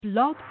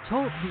Blog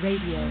Talk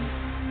Radio.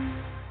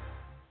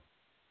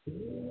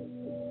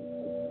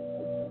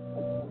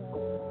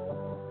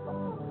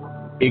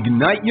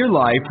 Ignite your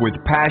life with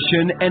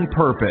passion and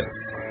purpose.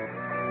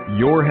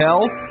 Your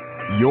health,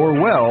 your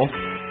wealth,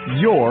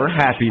 your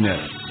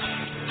happiness.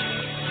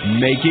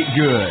 Make it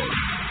good.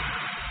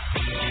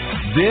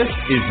 This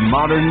is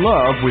Modern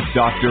Love with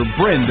Dr.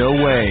 Brenda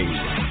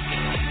Wade.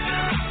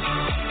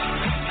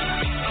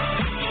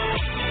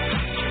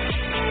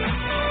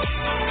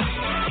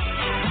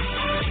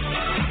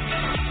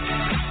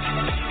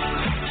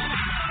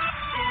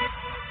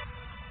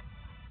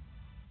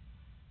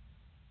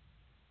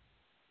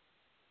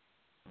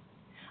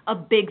 A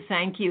big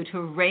thank you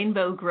to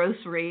Rainbow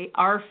Grocery,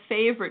 our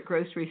favorite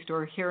grocery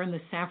store here in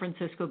the San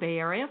Francisco Bay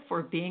Area,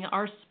 for being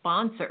our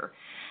sponsor,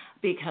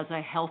 because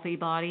a healthy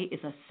body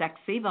is a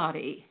sexy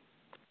body.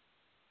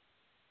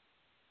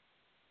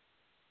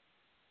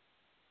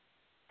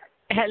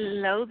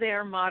 Hello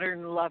there,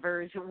 modern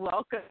lovers.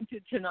 Welcome to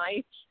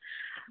tonight's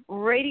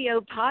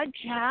radio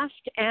podcast,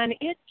 and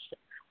it's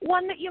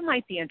one that you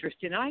might be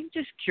interested in. I'm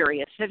just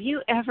curious, have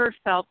you ever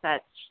felt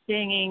that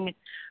stinging,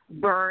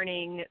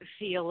 burning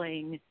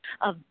feeling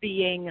of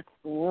being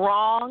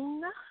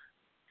wrong?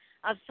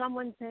 Of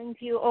someone saying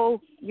to you, oh,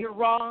 you're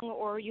wrong,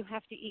 or you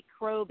have to eat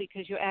crow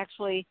because you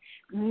actually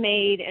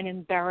made an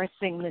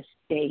embarrassing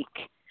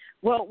mistake.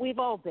 Well, we've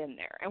all been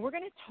there, and we're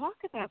going to talk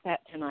about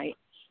that tonight,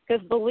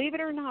 because believe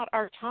it or not,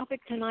 our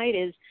topic tonight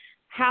is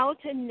how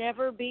to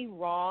never be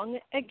wrong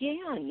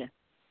again.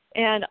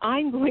 And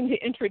I'm going to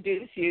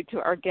introduce you to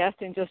our guest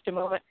in just a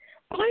moment,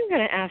 but I'm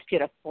going to ask you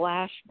to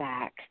flash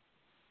back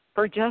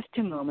for just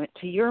a moment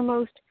to your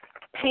most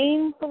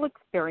painful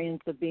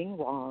experience of being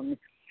wrong.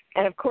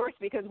 And, of course,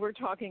 because we're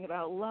talking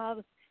about love,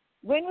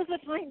 when was the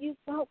time you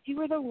felt you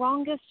were the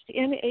wrongest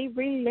in a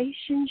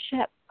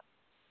relationship?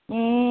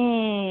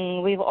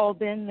 We've all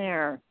been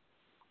there.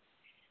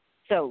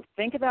 So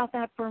think about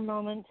that for a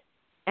moment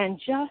and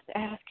just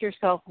ask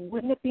yourself,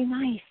 wouldn't it be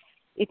nice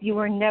if you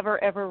were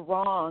never, ever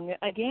wrong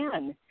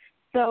again?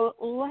 So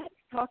let's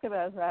talk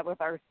about that with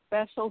our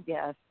special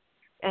guest.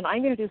 And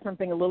I'm going to do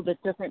something a little bit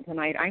different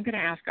tonight. I'm going to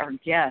ask our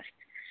guest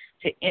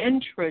to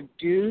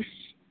introduce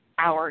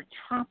our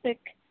topic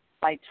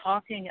by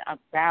talking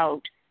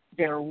about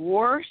their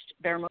worst,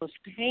 their most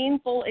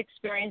painful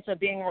experience of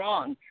being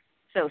wrong.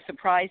 So,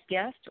 surprise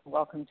guest,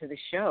 welcome to the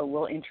show.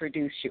 We'll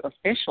introduce you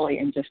officially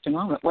in just a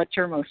moment. What's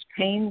your most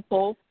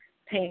painful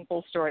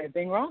story of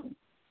being wrong?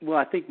 Well,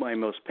 I think my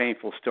most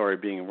painful story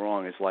of being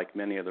wrong is, like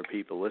many other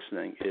people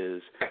listening,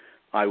 is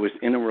I was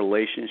in a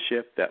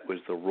relationship that was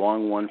the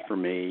wrong one for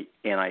me,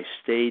 and I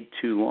stayed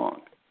too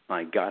long.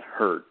 I got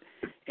hurt,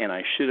 and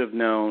I should have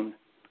known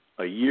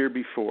a year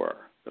before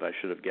that I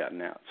should have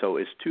gotten out. So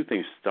it's two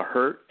things, the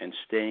hurt and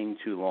staying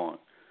too long.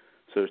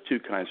 So there's two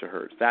kinds of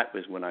hurts. That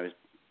was when I was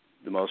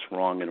the most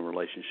wrong in a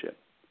relationship.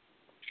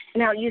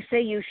 Now, you say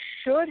you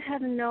should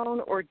have known,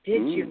 or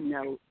did you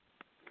know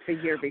the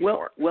year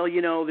before? Well,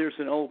 you know, there's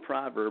an old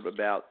proverb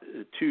about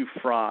two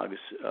frogs.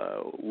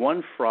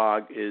 One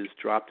frog is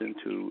dropped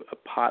into a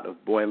pot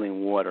of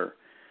boiling water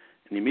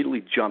and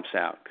immediately jumps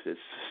out because it's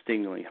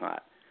stingingly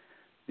hot.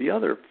 The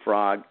other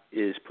frog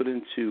is put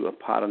into a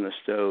pot on the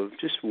stove,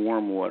 just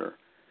warm water,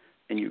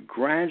 and you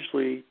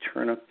gradually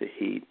turn up the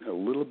heat a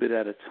little bit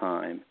at a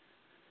time.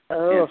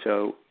 And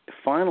so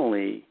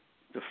finally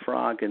the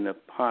frog in the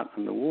pot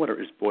on the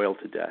water is boiled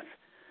to death.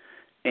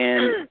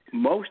 And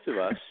most of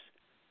us,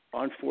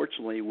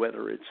 unfortunately,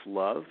 whether it's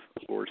love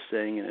or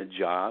staying in a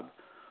job,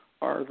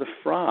 are the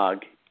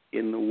frog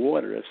in the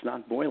water that's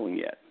not boiling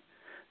yet.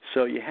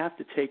 So you have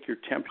to take your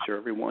temperature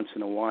every once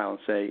in a while and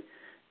say,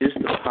 is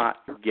the pot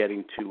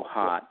getting too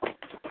hot?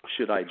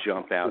 Should I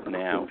jump out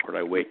now, or do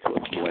I wait till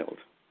it's boiled?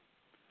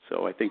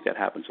 So I think that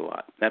happens a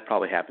lot. That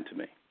probably happened to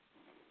me.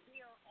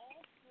 We are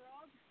all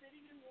frogs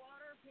sitting in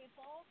water,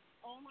 people.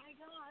 Oh, my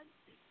God.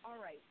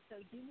 All right, so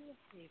do me a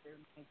favor,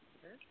 my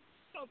dear.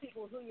 Tell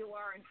people who you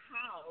are and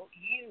how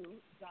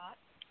you got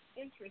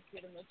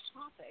interested in the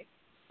topic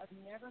of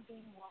never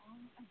being wrong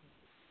again.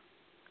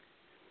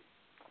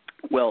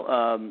 Well,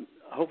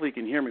 hopefully you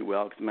can hear me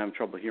well, because I'm having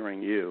trouble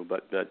hearing you.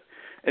 But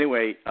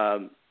anyway,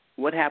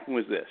 what happened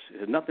was this.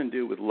 It had nothing to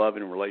do with love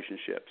and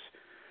relationships.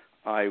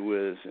 I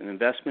was an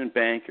investment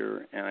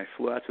banker, and I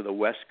flew out to the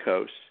West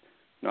Coast,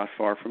 not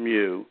far from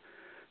you,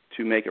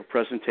 to make a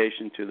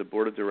presentation to the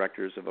board of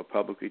directors of a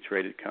publicly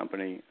traded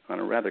company on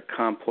a rather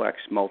complex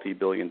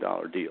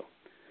multi-billion-dollar deal.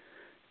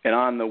 And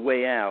on the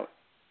way out,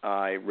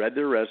 I read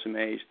their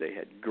resumes. They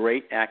had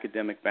great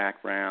academic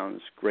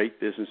backgrounds,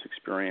 great business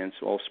experience,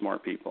 all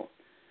smart people.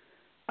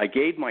 I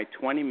gave my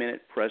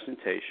 20-minute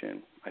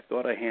presentation. I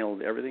thought I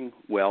handled everything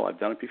well. I've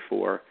done it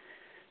before.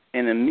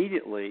 And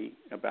immediately,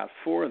 about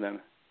four of them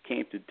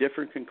came to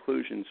different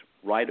conclusions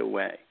right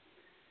away.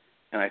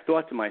 And I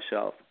thought to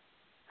myself,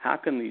 how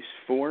can these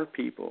four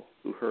people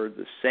who heard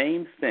the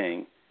same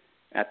thing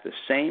at the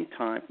same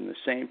time from the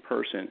same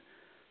person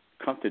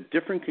come to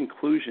different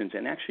conclusions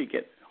and actually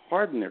get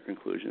hard in their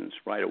conclusions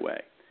right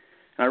away?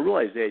 And I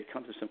realized they had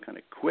come to some kind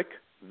of quick,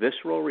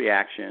 visceral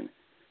reaction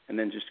and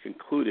then just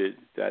concluded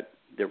that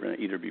there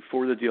either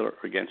before the deal or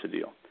against the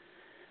deal.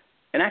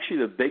 And actually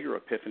the bigger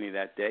epiphany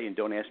that day, and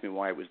don't ask me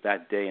why it was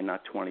that day and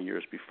not 20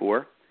 years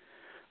before,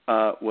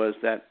 was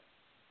that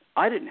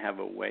I didn't have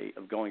a way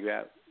of going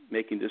about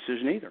making a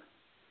decision either.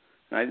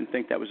 And I didn't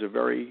think that was a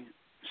very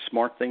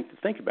smart thing to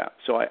think about.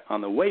 So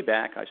on the way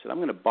back, I said, I'm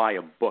going to buy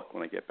a book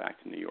when I get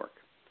back to New York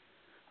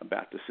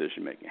about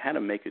decision making, how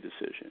to make a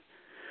decision.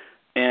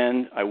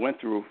 And I went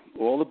through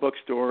all the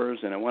bookstores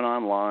and I went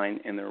online,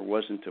 and there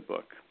wasn't a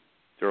book.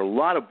 There are a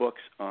lot of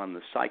books on the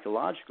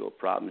psychological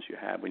problems you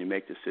have when you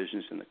make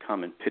decisions and the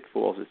common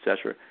pitfalls,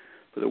 etc.,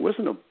 but there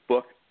wasn't a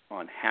book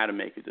on how to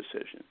make a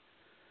decision.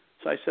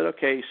 So I said,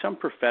 okay, some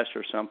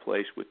professor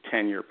someplace with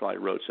tenure probably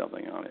wrote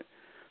something on it.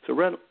 So I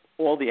read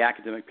all the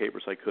academic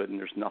papers I could, and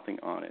there's nothing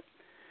on it.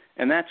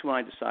 And that's when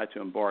I decided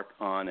to embark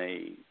on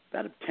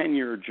about a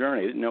 10-year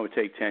journey. I didn't know it would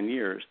take 10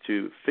 years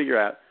to figure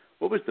out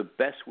what was the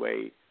best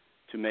way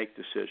to make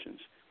decisions.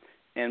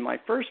 And my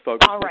first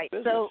focus was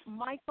business. So,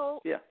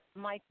 Michael, yeah.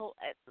 Michael,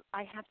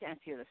 I have to ask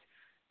you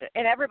this.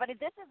 And everybody,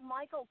 this is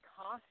Michael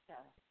Costa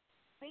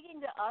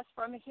speaking to us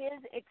from his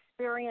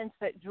experience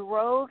that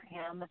drove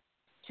him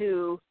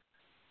to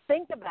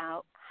think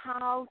about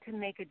how to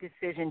make a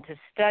decision, to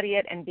study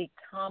it, and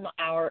become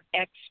our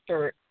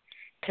expert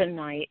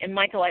tonight. And,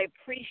 Michael, I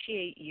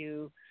appreciate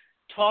you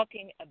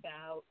talking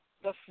about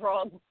the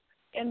frog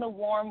in the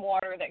warm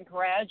water that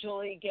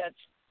gradually gets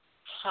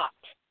hot.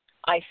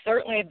 I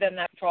certainly have been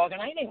that frog,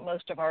 and I think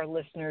most of our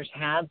listeners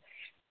have.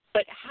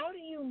 But how do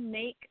you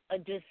make a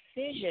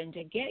decision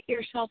to get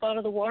yourself out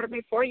of the water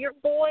before you're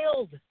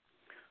boiled?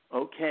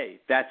 Okay,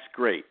 that's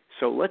great.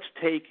 So let's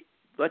take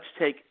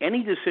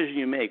any decision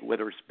you make,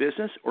 whether it's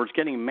business or it's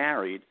getting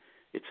married,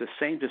 it's the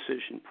same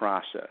decision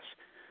process.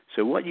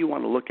 So what you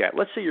want to look at,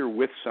 let's say you're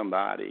with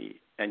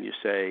somebody and you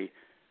say,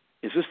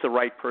 is this the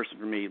right person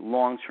for me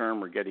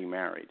long-term or getting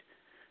married?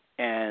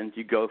 And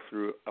you go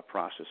through a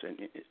process. And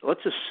let's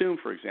assume,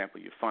 for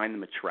example, you find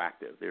them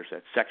attractive. There's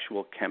that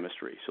sexual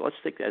chemistry. So let's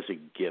take that as a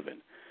given.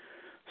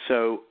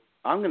 So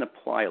I'm going to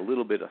apply a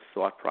little bit of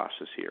thought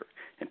process here.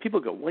 And people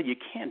go, well, you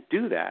can't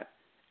do that.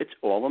 It's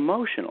all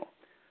emotional.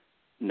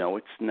 No,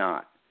 it's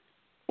not.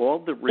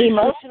 All the research,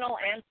 emotional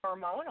and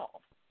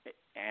hormonal.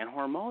 And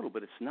hormonal,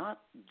 but it's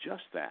not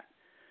just that.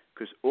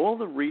 Because all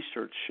the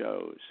research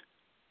shows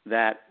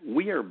that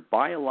we are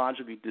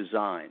biologically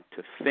designed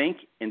to think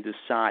and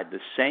decide the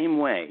same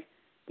way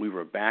we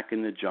were back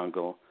in the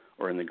jungle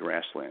or in the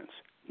grasslands.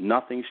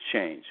 Nothing's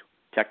changed.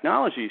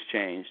 Technology's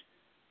changed.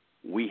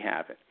 We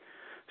haven't.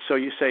 So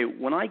you say,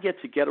 when I get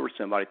together with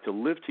somebody to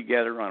live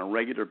together on a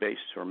regular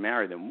basis or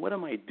marry them, what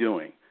am I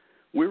doing?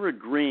 We're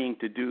agreeing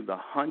to do the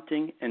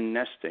hunting and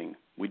nesting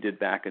we did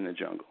back in the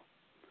jungle.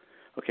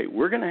 Okay,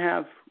 we're going to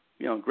have,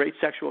 great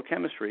sexual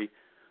chemistry,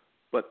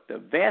 but the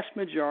vast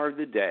majority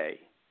of the day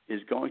is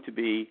going to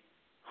be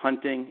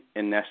hunting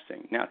and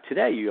nesting. Now,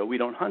 today you go, we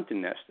don't hunt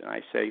and nest. And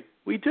I say,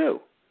 we do.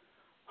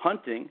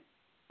 Hunting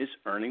is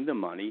earning the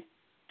money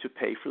to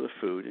pay for the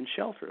food and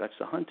shelter. That's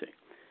the hunting.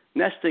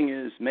 Nesting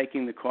is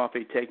making the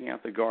coffee, taking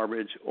out the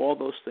garbage, all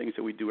those things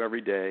that we do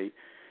every day.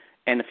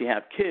 And if you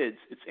have kids,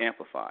 it's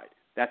amplified.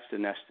 That's the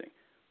nesting.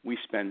 We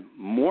spend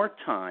more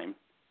time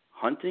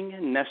hunting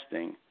and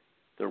nesting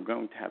than we're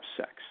going to have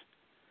sex.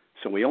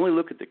 So we only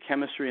look at the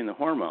chemistry and the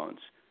hormones,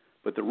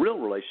 but the real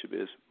relationship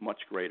is much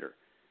greater.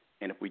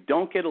 And if we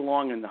don't get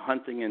along in the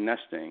hunting and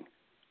nesting,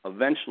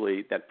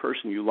 eventually that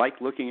person you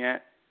like looking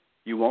at,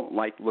 you won't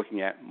like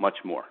looking at much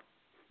more.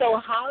 So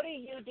how do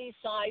you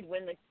decide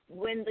when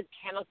the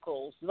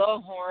chemicals, the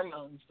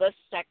hormones, the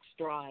sex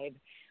drive,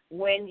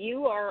 when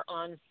you are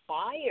on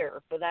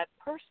fire for that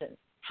person,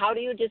 how do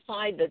you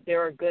decide that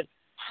they're a good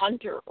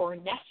hunter or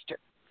nester?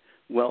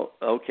 Well,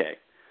 okay.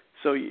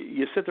 So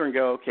you sit there and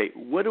go, okay,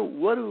 what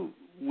do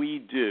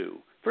we do?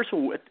 First of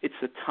all, it's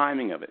the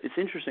timing of it. It's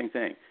an interesting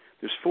thing.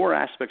 There's 4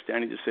 aspects to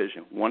any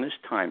decision. One is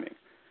timing.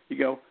 You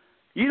go,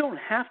 you don't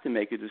have to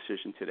make a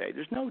decision today.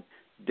 There's no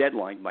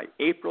deadline. By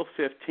April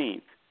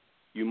 15th,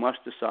 you must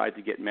decide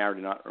to get married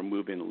or not or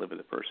move in and live with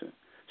a person.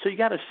 So you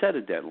got to set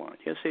a deadline.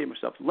 You got to say to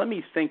yourself, let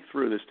me think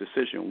through this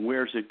decision.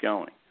 Where's it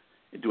going?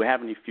 Do I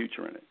have any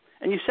future in it?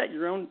 And you set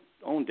your own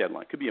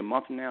deadline. It could be a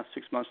month from now,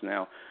 6 months from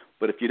now.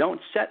 But if you don't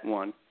set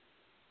one,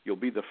 you'll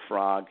be the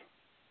frog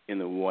in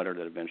the water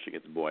that eventually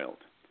gets boiled.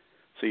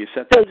 So you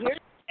set. So you're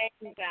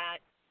saying that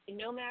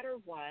no matter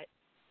what,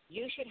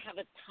 you should have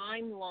a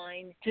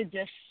timeline to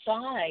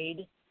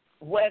decide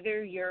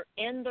whether you're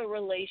in the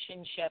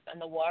relationship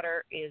and the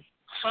water is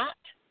hot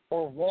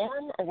or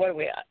warm, or what are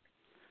we at?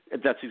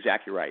 That's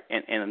exactly right.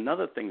 And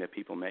another thing that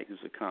people make is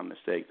a common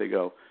mistake. They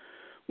go,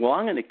 well,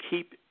 I'm going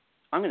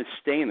to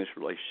stay in this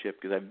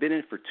relationship because I've been in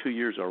it for 2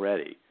 years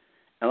already,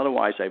 and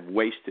otherwise I've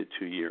wasted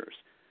 2 years.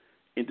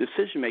 In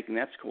decision making,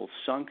 that's called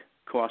sunk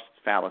cost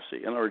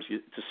fallacy. In other words,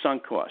 it's a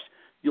sunk cost.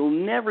 You'll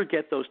never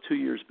get those 2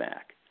 years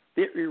back.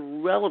 They're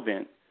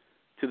irrelevant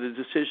to the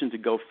decision to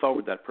go forward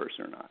with that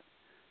person or not.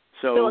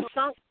 So a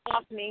sunk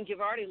cost means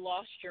you've already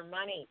lost your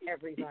money,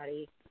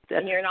 everybody,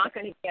 and you're not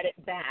going to get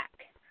it back.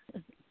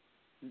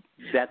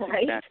 That's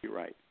right? exactly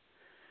right.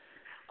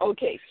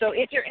 Okay, so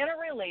if you're in a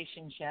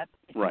relationship,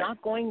 it's Right.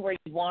 not going where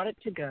you want it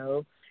to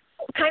go,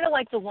 kind of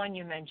like the one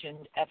you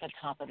mentioned at the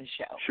top of the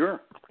show.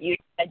 Sure. You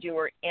said you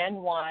were in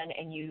one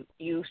and you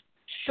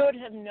should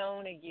have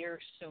known a year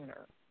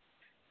sooner.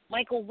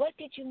 Michael, what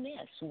did you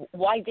miss?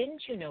 Why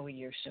didn't you know a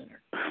year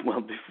sooner?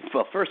 Well,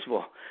 first of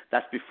all,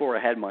 that's before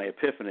I had my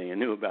epiphany and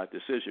knew about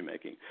decision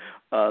making.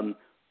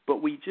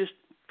 But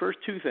first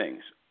two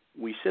things.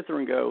 We sit there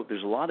and go,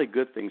 there's a lot of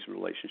good things in a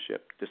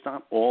relationship. It's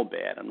not all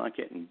bad. I'm not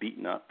getting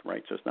beaten up,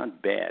 right? So it's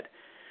not bad.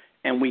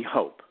 And we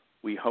hope.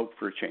 We hope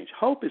for a change.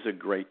 Hope is a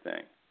great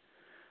thing.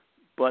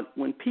 But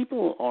when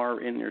people are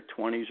in their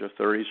 20s or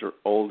 30s or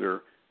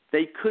older,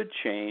 they could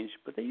change,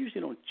 but they usually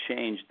don't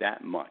change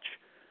that much.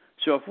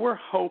 So if we're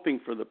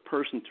hoping for the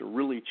person to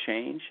really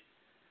change,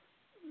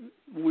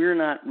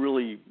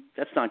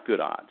 that's not good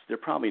odds. They're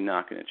probably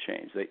not going to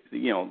change.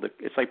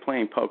 It's like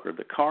playing poker.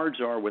 The cards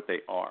are what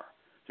they are.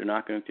 They're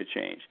not going to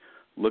change.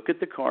 Look at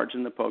the cards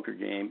in the poker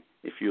game.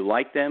 If you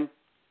like them,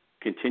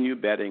 continue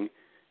betting.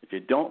 If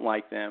you don't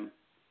like them,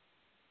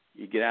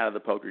 you get out of the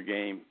poker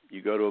game,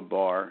 you go to a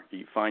bar,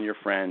 you find your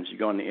friends, you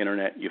go on the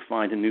internet, you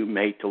find a new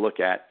mate to look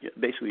at.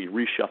 Basically, you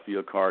reshuffle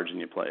your cards and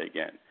you play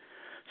again.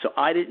 So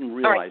I didn't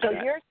realize that. All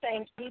right, so you're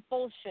saying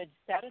people should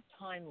set a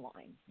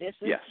timeline. This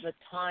is the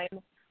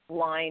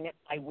timeline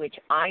by which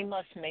I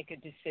must make a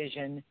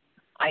decision.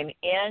 I'm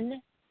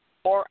in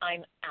or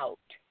I'm out.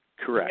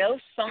 Correct. No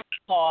sunk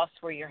costs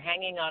where you're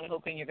hanging on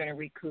hoping you're going to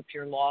recoup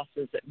your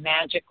losses, that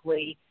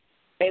magically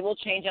they will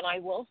change. And I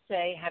will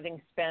say,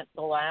 having spent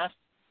the last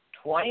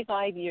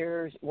 25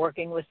 years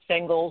working with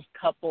singles,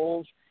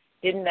 couples,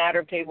 didn't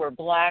matter if they were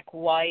black,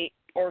 white,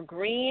 or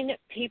green,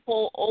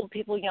 people, old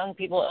people, young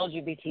people,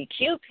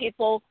 LGBTQ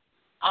people,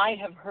 I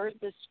have heard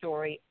this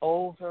story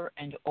over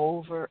and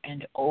over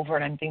and over.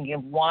 And I'm thinking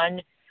of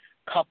one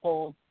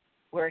couple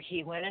where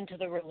he went into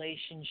the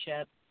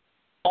relationship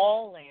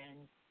all in.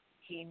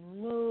 He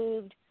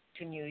moved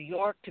to New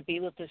York to be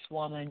with this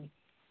woman.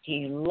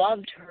 He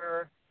loved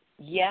her,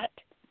 yet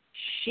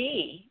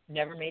she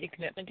never made a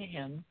commitment to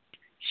him.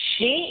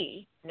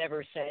 She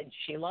never said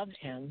she loved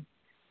him.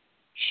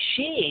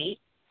 She,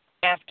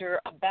 after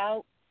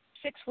about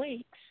 6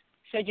 weeks,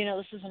 said,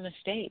 this is a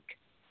mistake.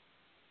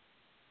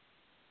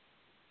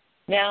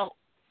 Now,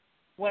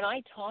 when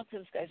I talked to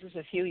this guy, this was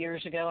a few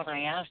years ago, and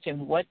I asked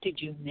him, what did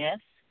you miss?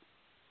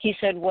 He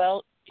said,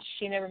 well,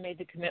 she never made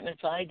the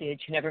commitments I did.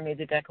 She never made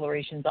the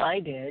declarations I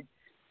did.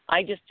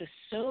 I just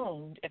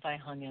assumed if I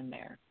hung in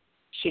there,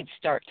 she'd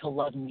start to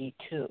love me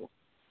too.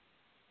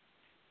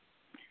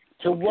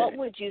 So what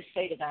would you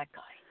say to that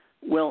guy?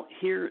 Well,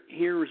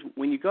 here's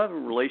when you go to a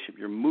relationship,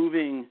 you're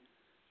moving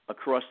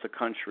across the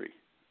country,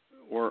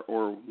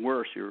 or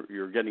worse,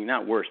 you're getting,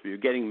 not worse, but you're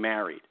getting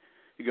married.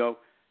 You go,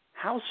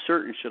 how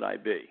certain should I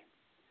be?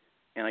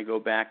 And I go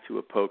back to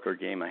a poker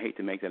game. I hate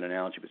to make that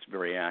analogy, but it's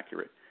very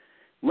accurate.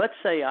 Let's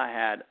say I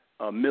had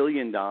 $1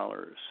 million.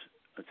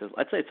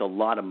 Let's say it's a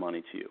lot of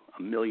money to you,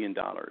 $1 million.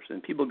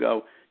 And people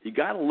go, you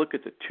got to look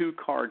at the two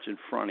cards in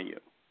front of you,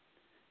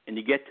 and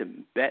you get to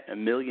bet $1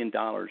 million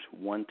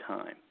one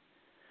time.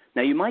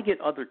 Now, you might get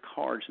other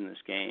cards in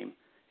this game,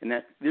 and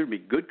that there'd be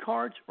good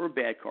cards or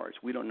bad cards.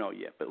 We don't know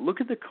yet. But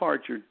look at the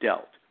cards you're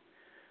dealt.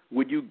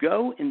 Would you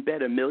go and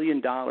bet $1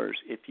 million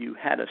if you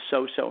had a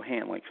so-so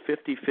hand, like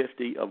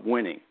 50-50 of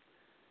winning?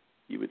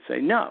 You would say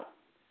no.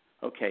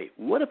 Okay,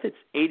 what if it's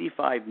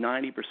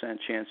 85-90%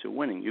 chance of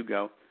winning? You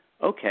go,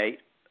 okay,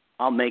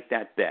 I'll make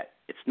that bet.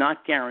 It's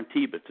not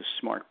guaranteed, but it's a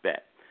smart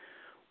bet.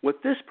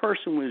 What this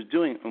person was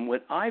doing, and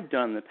what I've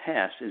done in the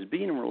past, is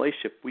being in a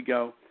relationship, we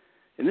go,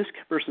 in this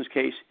person's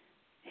case,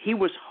 he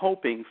was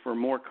hoping for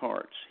more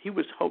cards.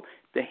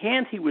 The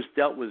hand he was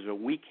dealt was a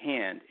weak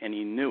hand, and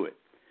he knew it.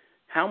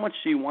 How much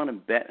do you want to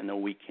bet in a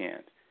weak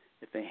hand?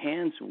 If the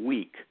hand's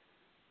weak,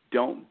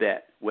 don't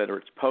bet, whether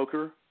it's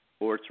poker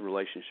or it's a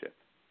relationship.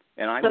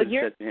 And I would have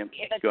said to him,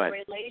 go ahead.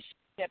 It's a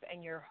relationship,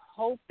 and you're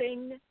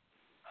hoping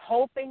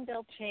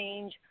they'll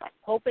change,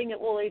 hoping it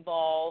will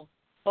evolve,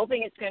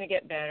 hoping it's going to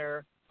get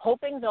better,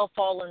 hoping they'll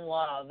fall in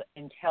love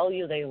and tell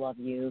you they love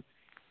you.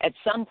 At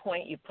some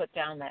point, you put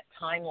down that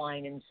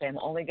timeline and say, I'm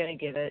only going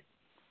to give it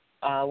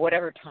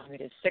whatever time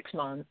it is, 6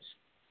 months.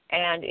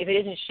 And if it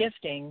isn't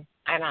shifting,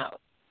 I'm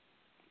out.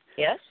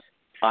 Yes?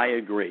 I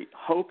agree.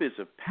 Hope is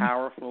a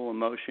powerful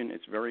emotion.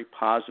 It's very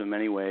positive in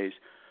many ways.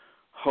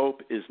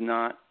 Hope is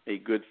not a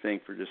good thing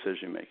for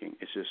decision making.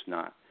 It's just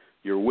not.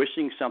 You're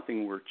wishing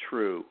something were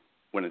true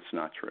when it's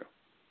not true.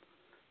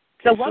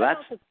 So what about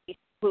the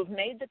people who've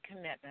made the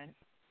commitment?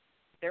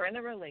 They're in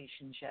a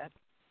relationship.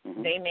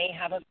 Mm-hmm. They may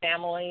have a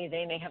family.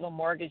 They may have a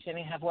mortgage. They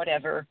may have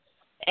whatever.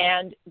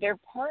 And their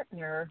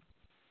partner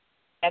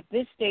at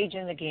this stage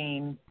in the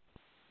game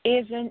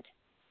isn't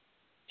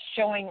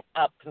showing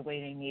up the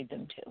way they need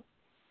them to.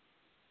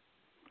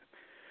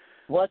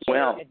 What's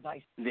your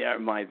advice?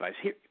 My advice.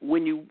 Here,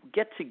 when you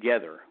get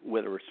together,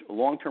 whether it's a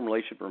long-term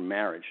relationship or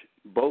marriage,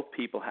 both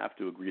people have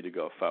to agree to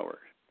go forward.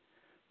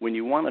 When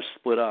you want to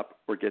split up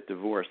or get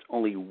divorced,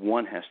 only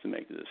one has to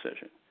make the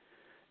decision.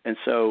 And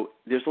so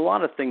there's a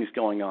lot of things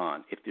going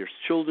on. If there's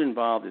children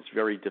involved, it's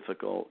very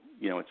difficult.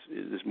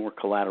 there's more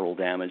collateral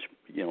damage.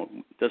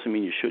 Doesn't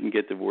mean you shouldn't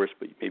get divorced,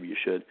 but maybe you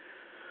should.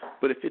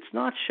 But if it's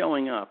not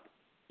showing up,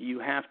 you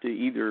have to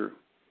either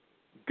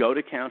go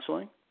to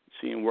counseling,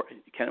 see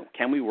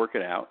can we work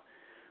it out.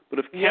 But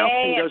if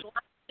counseling I'm glad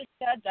you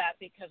said that,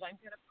 because I'm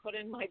going to put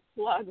in my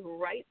plug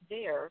right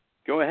there.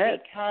 Go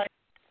ahead. Because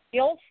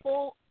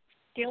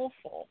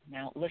skillful,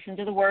 now listen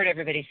to the word,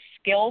 everybody,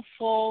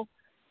 skillful,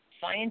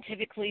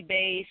 scientifically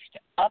based,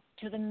 up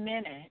to the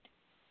minute,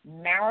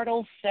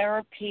 marital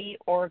therapy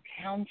or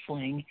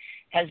counseling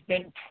has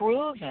been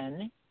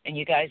proven, and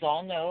you guys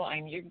all know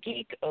I'm your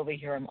geek over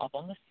here, I'm up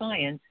on the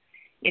science,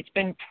 it's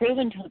been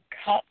proven to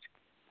cut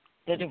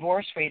the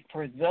divorce rate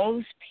for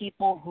those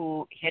people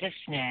who hit a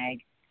snag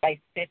by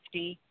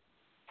 50%.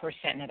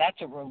 Now,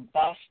 that's a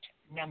robust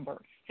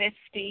number,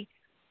 50%.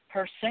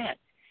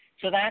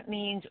 So that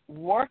means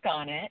work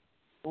on it,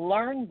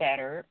 learn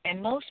better,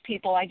 and most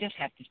people, I just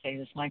have to say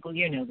this, Michael,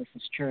 you know this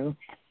is true,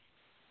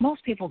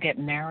 most people get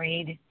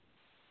married,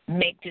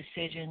 make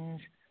decisions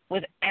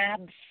with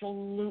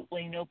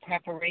absolutely no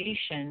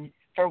preparation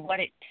for what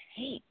it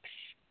takes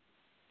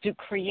to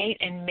create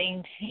and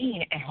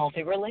maintain a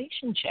healthy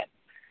relationship.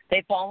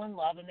 They fall in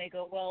love and they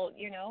go, well,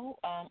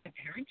 my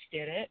parents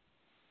did it.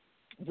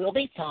 We'll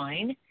be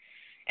fine.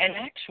 And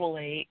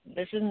actually,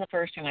 this isn't the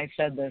first time I've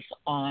said this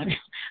on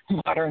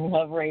Modern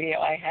Love Radio.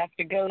 I have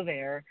to go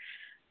there.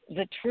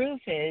 The truth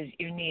is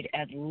you need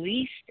at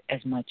least as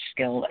much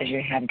skill as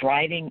you have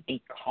driving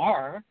a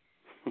car,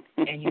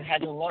 and you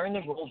had to learn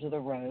the rules of the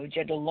road.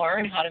 You had to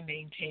learn how to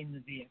maintain the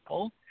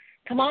vehicle.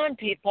 Come on,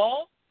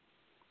 people.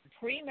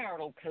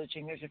 Premarital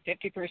coaching, there's a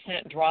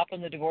 50% drop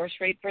in the divorce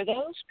rate for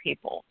those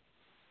people.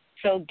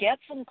 So get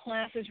some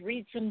classes,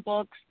 read some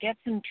books, get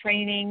some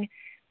training,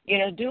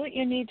 do what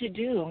you need to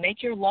do.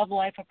 Make your love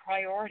life a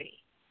priority.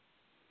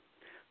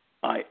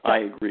 I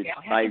agree.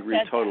 Yeah, I agree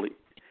totally.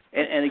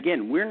 And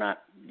again,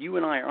 you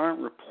and I aren't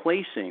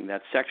replacing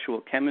that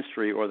sexual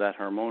chemistry or that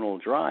hormonal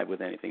drive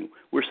with anything.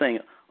 We're saying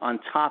on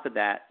top of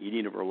that, you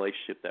need a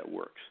relationship that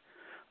works.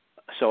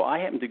 So I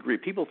happen to agree.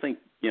 People think,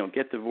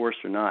 get divorced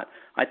or not.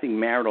 I think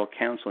marital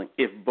counseling,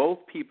 if both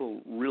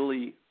people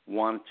really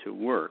want it to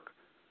work,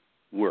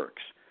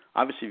 works.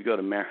 Obviously, if you go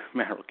to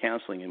marital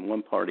counseling and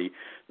one party,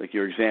 like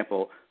your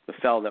example, the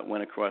fellow that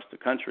went across the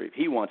country, if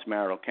he wants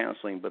marital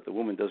counseling but the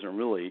woman doesn't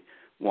really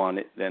want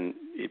it, then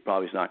it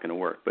probably is not going to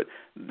work. But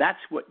that's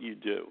what you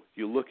do.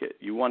 You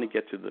want to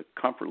get to the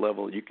comfort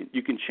level. You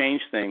can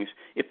change things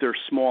if they're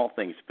small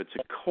things. If it's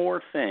a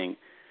core thing,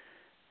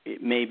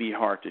 it may be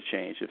hard to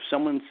change. If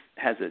someone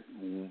has a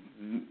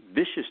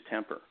vicious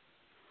temper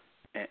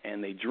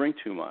and they drink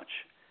too much,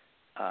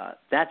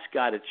 that's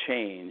got to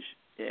change.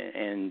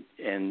 And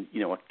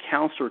a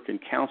counselor can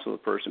counsel a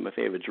person, but if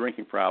they have a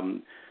drinking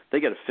problem, they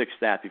got to fix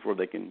that before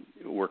they can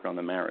work on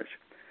the marriage.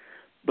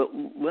 But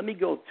let me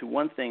go to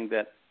one thing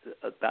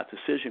about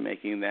decision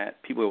making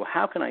that people go,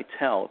 how can I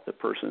tell if the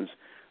person's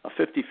a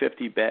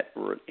 50-50 bet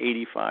or an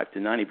 85 to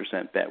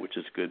 90% bet, which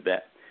is a good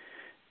bet?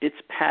 It's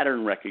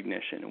pattern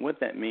recognition, and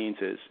what that means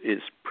is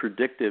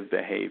predictive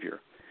behavior.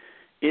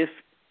 If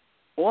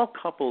all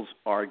couples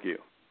argue,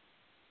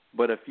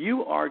 but if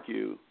you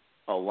argue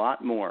a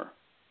lot more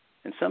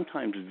and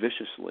sometimes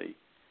viciously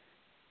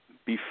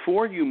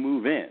before you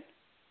move in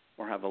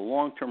or have a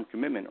long-term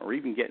commitment or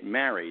even get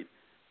married,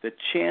 the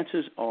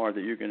chances are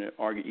that you're going to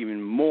argue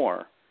even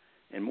more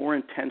and more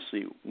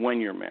intensely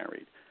when you're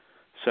married.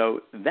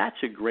 So that's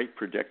a great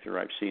predictor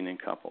I've seen in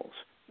couples,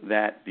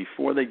 that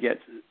before they get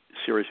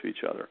serious with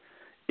each other,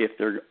 if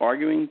they're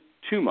arguing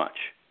too much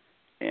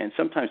and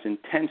sometimes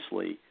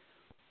intensely,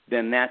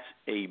 then that's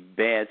a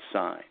bad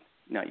sign.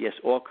 Now, yes,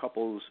 all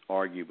couples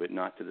argue, but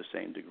not to the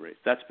same degree.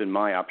 That's been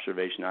my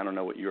observation. I don't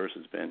know what yours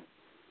has been.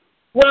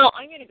 Well,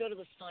 I'm going to go to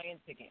the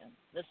science again.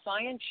 The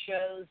science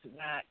shows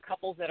that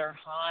couples that are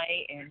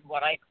high in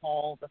what I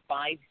call the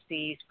 5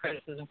 C's,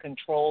 criticism,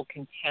 control,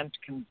 contempt,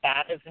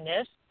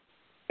 combativeness,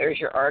 there's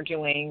your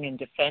arguing and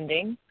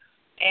defending,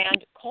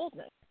 and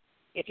coldness.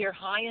 If you're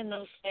high in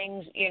those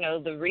things,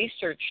 the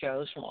research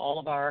shows from all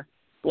of our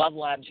love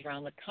labs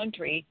around the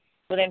country,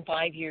 within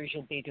 5 years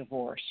you'll be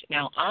divorced.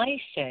 Now, I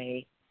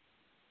say,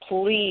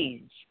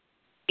 please,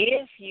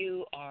 if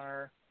you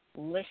are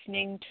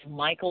listening to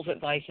Michael's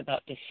advice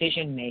about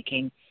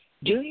decision-making,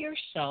 do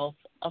yourself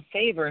a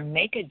favor and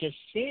make a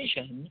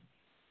decision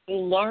to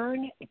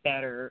learn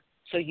better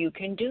so you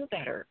can do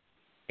better.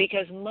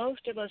 Because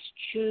most of us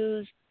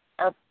choose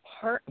our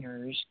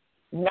partners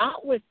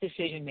not with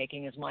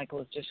decision-making, as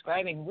Michael is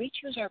describing. We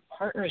choose our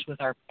partners with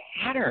our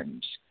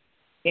patterns.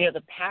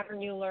 The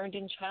pattern you learned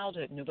in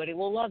childhood, nobody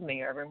will love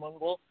me, or everyone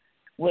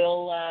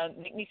will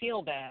make me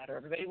feel bad, or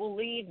everybody will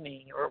leave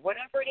me, or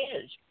whatever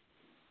it is.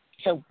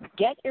 So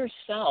get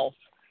yourself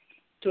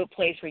to a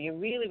place where you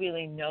really,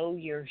 really know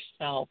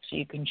yourself so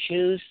you can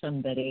choose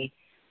somebody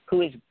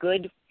who is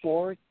good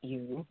for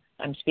you.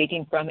 I'm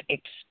speaking from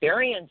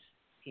experience,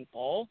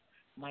 people.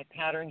 My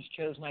patterns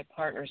chose my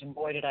partners, and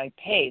boy, did I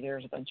pay.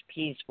 There's a bunch of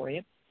P's for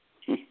you.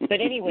 But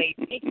anyway,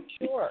 make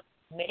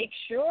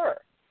sure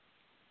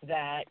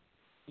that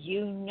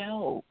you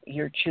know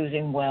you're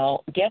choosing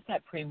well, get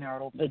that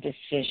premarital, the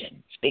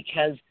decisions,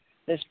 because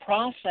this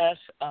process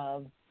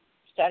of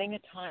setting a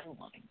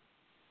timeline,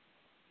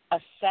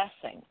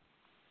 assessing,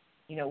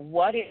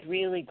 what is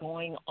really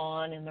going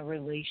on in the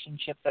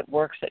relationship that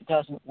works, that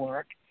doesn't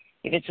work.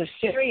 If it's a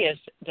serious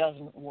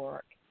doesn't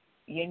work,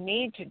 you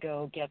need to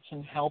go get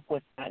some help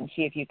with that and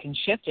see if you can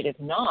shift it. If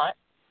not,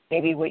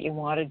 maybe what you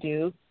want to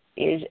do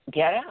is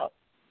get out.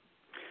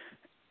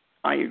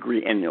 I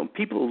agree. And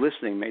people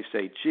listening may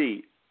say,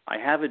 gee, I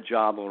have a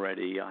job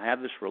already. I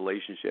have this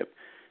relationship.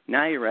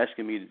 Now you're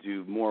asking me to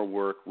do more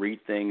work, read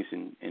things,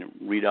 and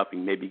read up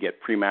and maybe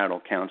get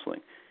premarital counseling.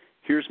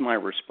 Here's my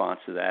response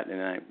to that,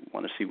 and I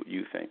want to see what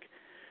you think.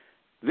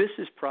 This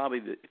is probably,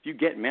 if you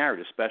get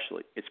married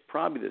especially, it's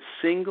probably the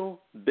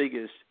single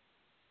biggest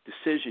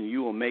decision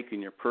you will make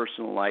in your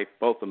personal life,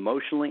 both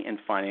emotionally and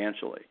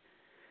financially.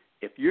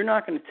 If you're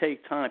not going to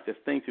take time to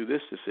think through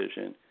this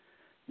decision,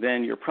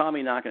 then you're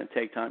probably not going to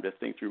take time to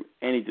think through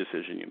any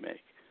decision you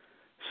make.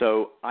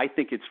 So I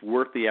think it's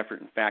worth the effort.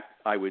 In fact,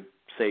 I would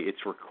say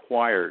it's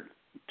required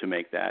to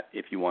make that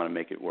if you want to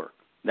make it work.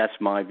 That's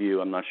my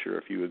view. I'm not sure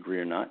if you agree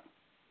or not.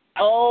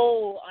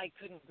 Oh, I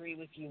couldn't agree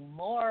with you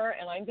more.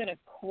 And I'm going to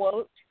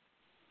quote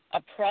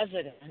a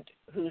president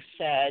who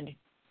said,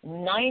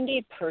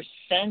 90%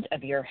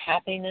 of your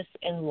happiness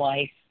in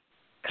life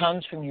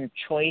comes from your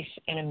choice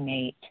in a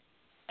mate.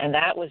 And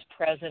that was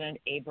President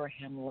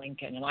Abraham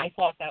Lincoln. And I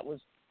thought that was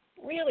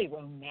really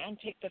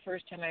romantic the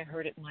first time I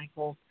heard it,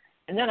 Michael.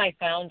 And then I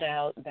found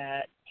out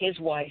that his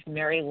wife,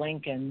 Mary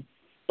Lincoln,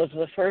 was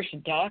the first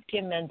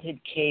documented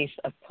case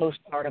of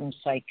postpartum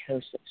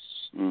psychosis.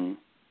 Mm.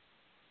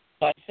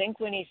 So I think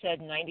when he said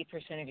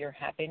 90% of your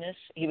happiness,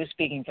 he was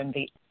speaking from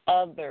the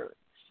other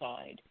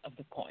side of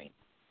the coin.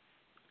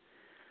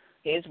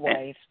 His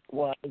wife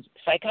was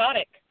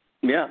psychotic.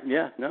 Yeah,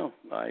 no,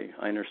 I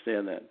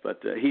understand that.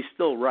 But he's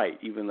still right,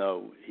 even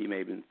though he may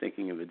have been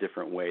thinking of a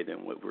different way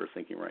than what we're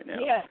thinking right now.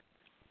 Yeah.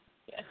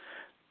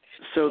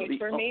 So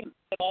for me,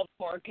 it's all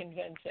more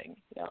convincing.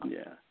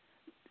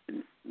 Yeah.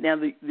 Now,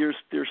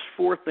 there's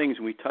four things,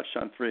 and we touched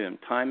on three of them: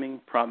 timing,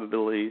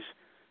 probabilities,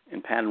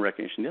 and pattern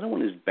recognition. The other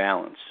one is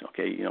balance.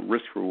 Okay,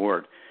 risk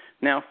reward.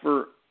 Now,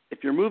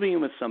 if you're moving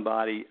in with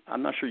somebody,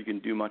 I'm not sure you can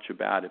do much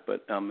about it,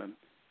 but I'm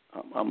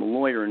a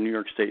lawyer in New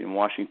York State and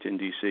Washington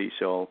D.C.,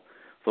 so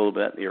a little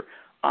bit here.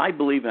 I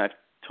believe, and I've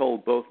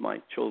told both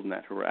my children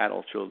that, who are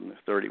adult children, they're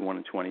 31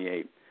 and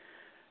 28,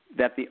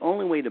 that the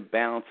only way to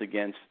balance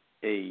against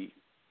a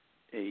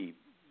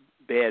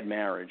bad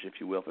marriage, if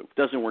you will, if it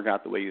doesn't work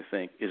out the way you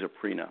think, is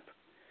a prenup.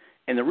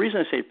 And the reason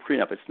I say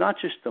prenup, it's not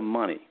just the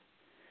money.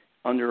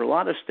 Under a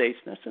lot of states,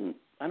 I don't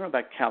know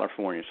about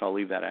California, so I'll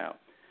leave that out.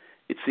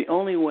 It's the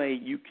only way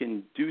you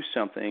can do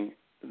something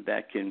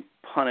that can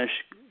punish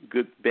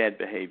bad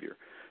behavior.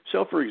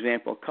 So, for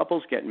example,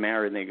 couples get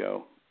married and they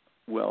go,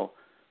 well,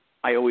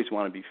 I always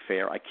want to be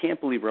fair. I can't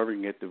believe we're ever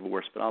going to get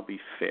divorced, but I'll be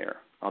fair.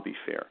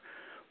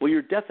 Well,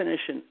 your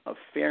definition of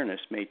fairness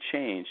may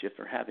change if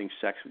they're having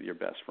sex with your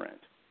best friend.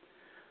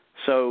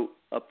 So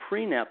a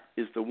prenup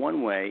is the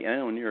one way, and I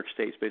know in New York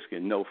State it's basically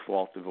a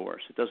no-fault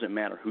divorce. It doesn't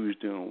matter who's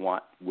doing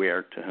what,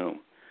 where, to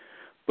whom.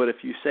 But if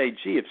you say,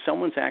 gee, if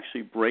someone's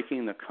actually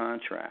breaking the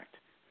contract,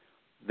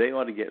 they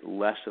ought to get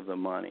less of the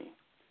money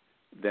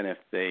than if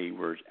they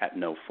were at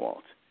no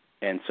fault.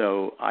 And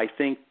so I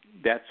think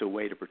that's a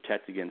way to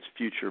protect against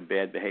future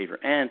bad behavior.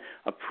 And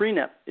a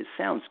prenup, it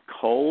sounds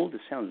cold,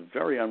 it sounds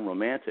very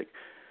unromantic,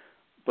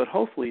 but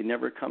hopefully it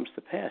never comes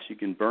to pass. You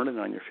can burn it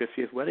on your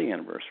 50th wedding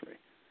anniversary.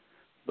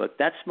 But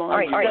that's my All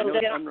right, view. I know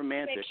it's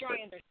unromantic.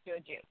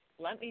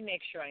 Let me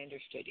make sure I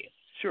understood you.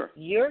 Sure.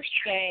 You're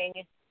saying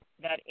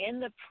that in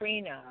the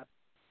prenup,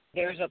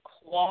 there's a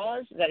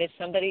clause that if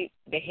somebody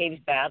behaves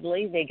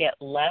badly, they get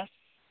less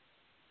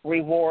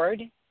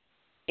reward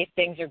if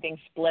things are being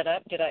split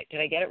up. Did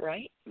I get it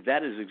right?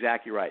 That is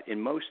exactly right.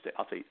 In most,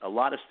 I'll say a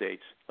lot of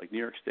states, like New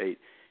York State,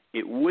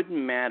 it wouldn't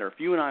matter. If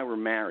you and I were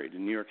married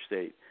in New York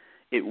State,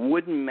 it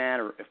wouldn't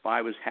matter if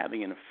I was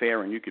having an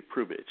affair and you could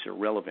prove it. It's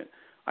irrelevant.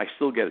 I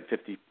still get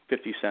 50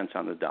 cents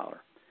on the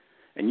dollar.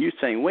 And you're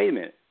saying, wait a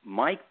minute,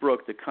 Mike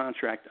broke the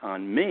contract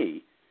on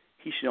me.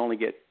 He should only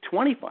get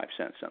 25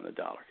 cents on the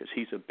dollar because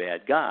he's a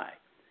bad guy.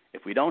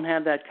 If we don't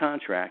have that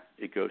contract,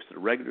 it goes to the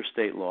regular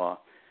state law,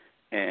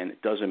 and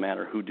it doesn't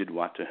matter who did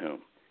what to whom.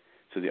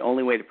 So the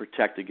only way to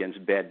protect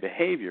against bad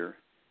behavior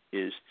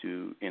is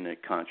in a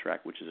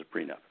contract, which is a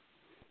prenup.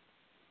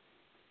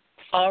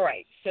 All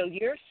right. So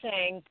you're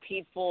saying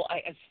people,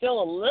 I'm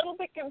still a little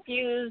bit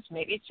confused.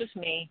 Maybe it's just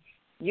me.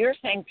 You're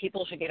saying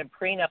people should get a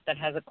prenup that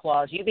has a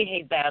clause. You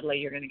behave badly,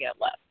 you're going to get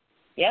less.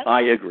 Yes?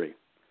 I agree.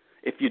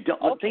 If you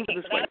don't, okay, think of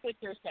this so way. That's what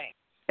you're saying.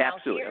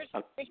 Absolutely.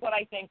 Now, here's what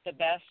I think the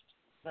best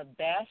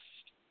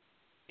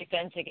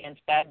defense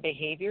against bad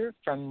behavior,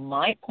 from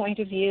my point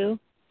of view,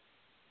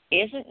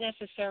 isn't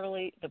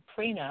necessarily the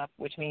prenup,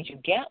 which means you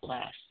get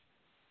less.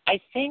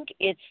 I think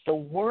it's the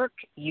work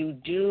you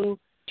do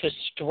to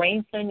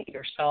strengthen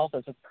yourself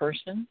as a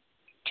person,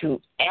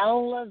 to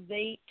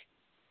elevate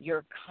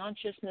your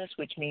consciousness,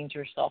 which means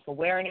your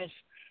self-awareness,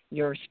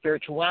 your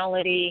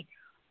spirituality,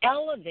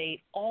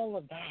 elevate all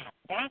of that.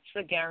 That's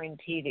the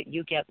guarantee that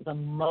you get the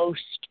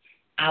most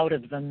out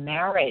of the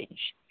marriage.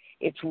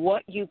 It's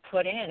what you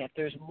put in. If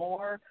there's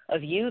more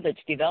of you that's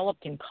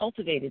developed and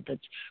cultivated, that's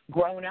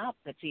grown up,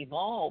 that's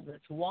evolved,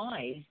 that's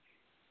wise,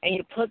 and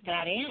you put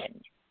that in,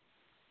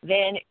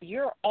 then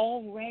you're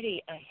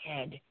already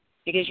ahead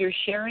because you're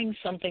sharing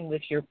something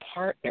with your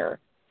partner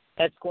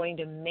that's going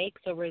to make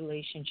the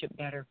relationship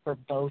better for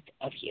both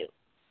of you.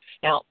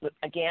 Now,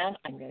 again,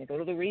 I'm going to go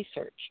to the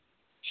research.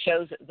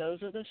 Shows that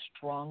those are the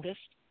strongest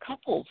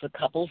couples, the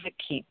couples that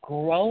keep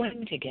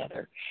growing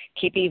together,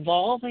 keep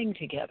evolving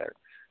together,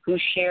 who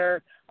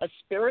share a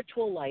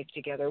spiritual life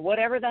together,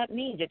 whatever that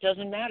means. It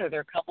doesn't matter. There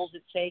are couples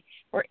that say,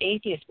 we're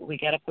atheists, but we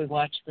get up, we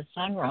watch the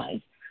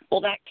sunrise. Well,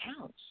 that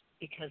counts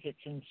because it's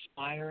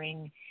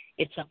inspiring,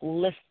 it's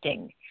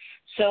uplifting.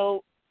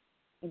 So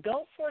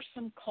go for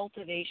some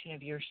cultivation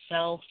of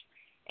yourself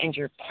and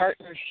your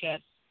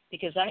partnership,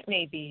 because that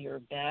may be your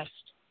best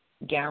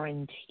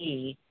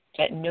guarantee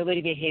that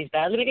nobody behaves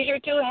badly because you're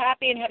too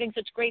happy and having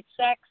such great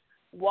sex.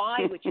 Why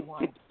would you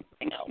want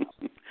something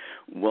else?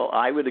 Well,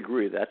 I would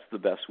agree. That's the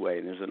best way.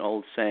 And there's an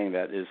old saying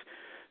that is,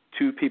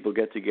 two people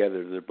get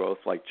together, they're both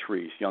like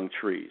trees, young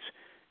trees.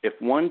 If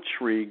one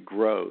tree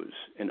grows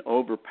and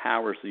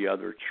overpowers the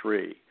other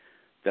tree,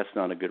 that's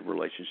not a good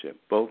relationship.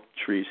 Both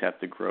trees have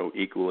to grow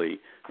equally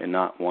and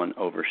not one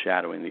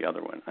overshadowing the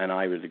other one. And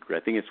I would agree.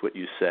 I think it's what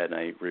you said, and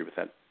I agree with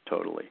that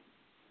totally.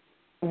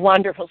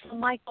 Wonderful. So,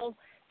 Michael,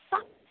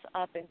 sum us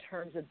up in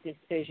terms of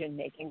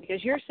decision-making,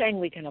 because you're saying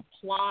we can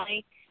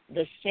apply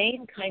the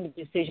same kind of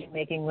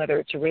decision-making, whether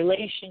it's a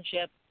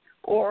relationship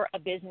or a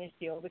business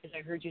deal, because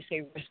I heard you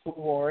say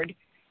risk-reward,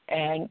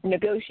 and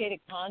negotiate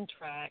a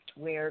contract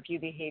where if you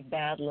behave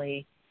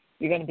badly,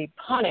 you're going to be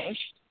punished.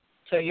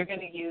 So you're going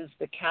to use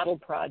the cattle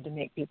prod to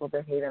make people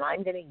behave, and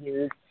I'm going to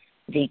use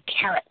the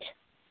carrot.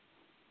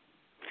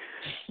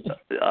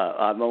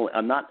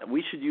 I'm not.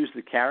 We should use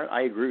the carrot.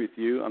 I agree with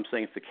you. I'm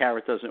saying if the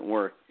carrot doesn't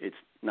work, it's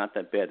not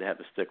that bad to have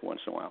a stick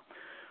once in a while.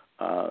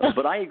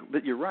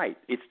 But you're right.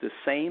 It's the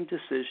same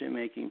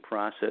decision-making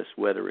process,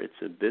 whether it's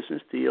a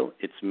business deal,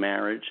 it's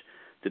marriage,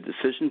 the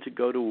decision to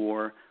go to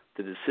war,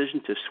 the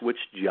decision to switch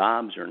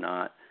jobs or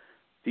not.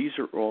 These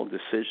are all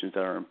decisions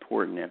that are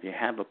important. If you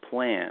have a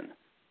plan,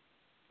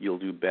 you'll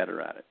do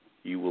better at it.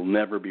 You will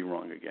never be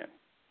wrong again.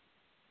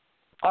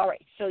 All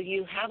right. So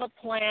you have a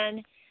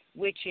plan,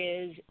 which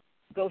is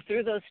go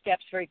through those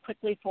steps very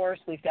quickly for us.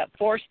 We've got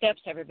 4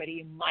 steps, everybody.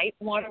 You might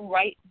want to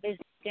write this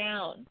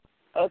down.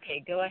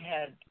 Okay, go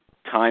ahead.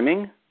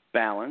 Timing,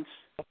 balance,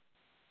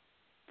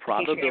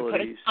 probabilities. Okay, so you're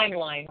going to put a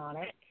timeline on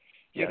it.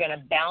 You're Yes. going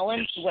to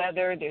balance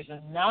whether there's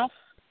enough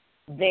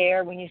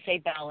there. When you say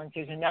balance,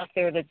 there's enough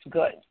there that's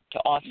good to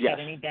offset Yes.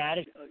 any bad.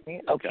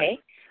 Okay.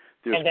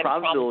 There's and then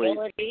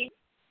probability.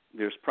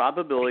 There's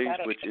probabilities,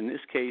 which in this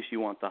case you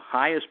want the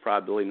highest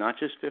probability, not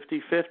just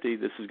 50-50.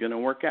 This is going to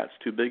work out.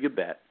 It's too big a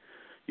bet.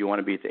 You want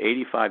to be at the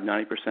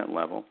 85-90%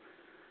 level.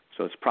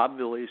 So it's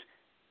probabilities,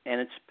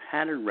 and it's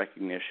pattern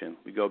recognition.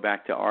 We go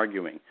back to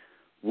arguing.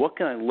 What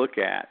can I look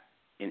at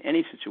in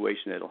any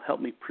situation that will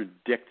help me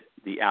predict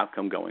the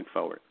outcome going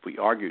forward? If we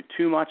argue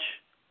too much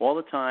all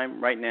the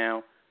time right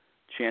now,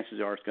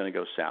 chances are it's going to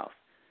go south.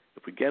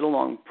 If we get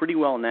along pretty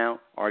well now,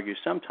 argue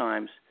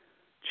sometimes,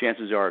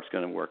 chances are it's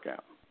going to work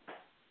out.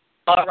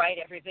 All right,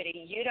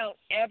 everybody, you don't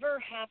ever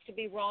have to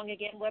be wrong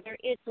again, whether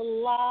it's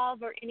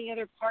love or any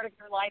other part of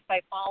your life,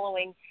 by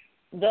following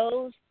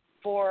those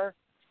 4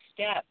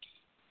 steps.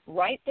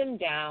 Write them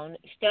down,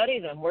 study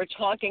them. We're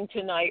talking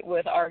tonight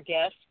with our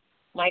guest,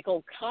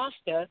 Michael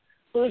Costa,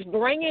 who's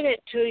bringing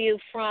it to you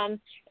from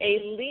a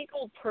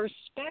legal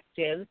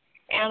perspective,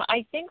 and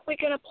I think we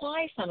can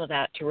apply some of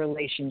that to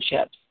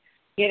relationships.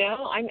 You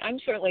know, I'm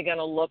certainly going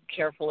to look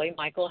carefully,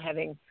 Michael,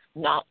 having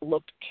not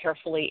looked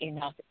carefully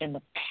enough in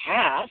the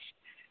past.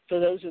 For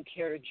those who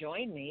care to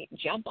join me,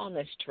 jump on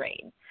this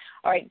train.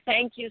 All right,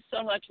 thank you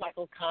so much,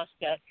 Michael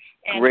Costa.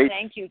 And Great.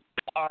 Thank you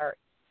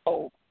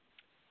to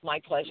my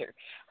pleasure.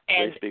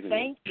 And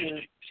thank you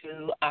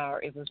to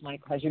it was my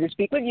pleasure to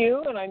speak with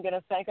you, and I'm going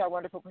to thank our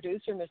wonderful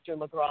producer, Mr.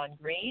 LeGrand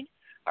Green,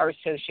 our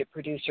associate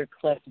producer,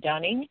 Cliff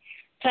Dunning.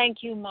 Thank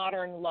you,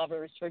 modern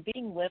lovers, for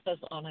being with us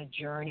on a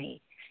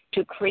journey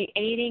to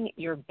creating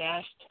your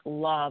best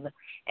love.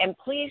 And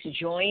please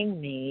join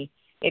me,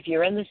 if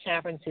you're in the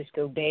San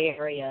Francisco Bay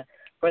Area,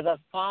 for the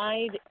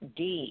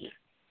 5D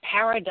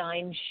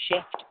Paradigm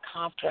Shift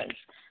Conference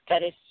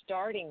that is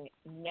starting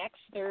next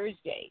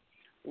Thursday.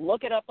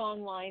 Look it up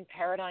online,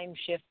 Paradigm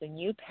Shift, the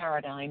new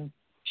paradigm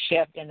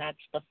shift, and that's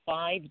the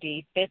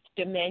 5D, 5th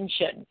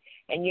dimension.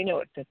 And you know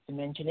what 5th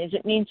dimension is.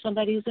 It means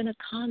somebody who's in a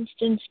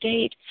constant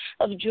state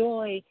of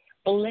joy,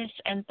 bliss,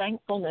 and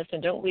thankfulness,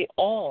 and don't we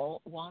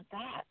all want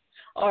that?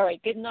 All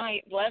right, good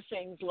night,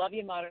 blessings, love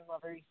you, modern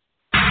lovers.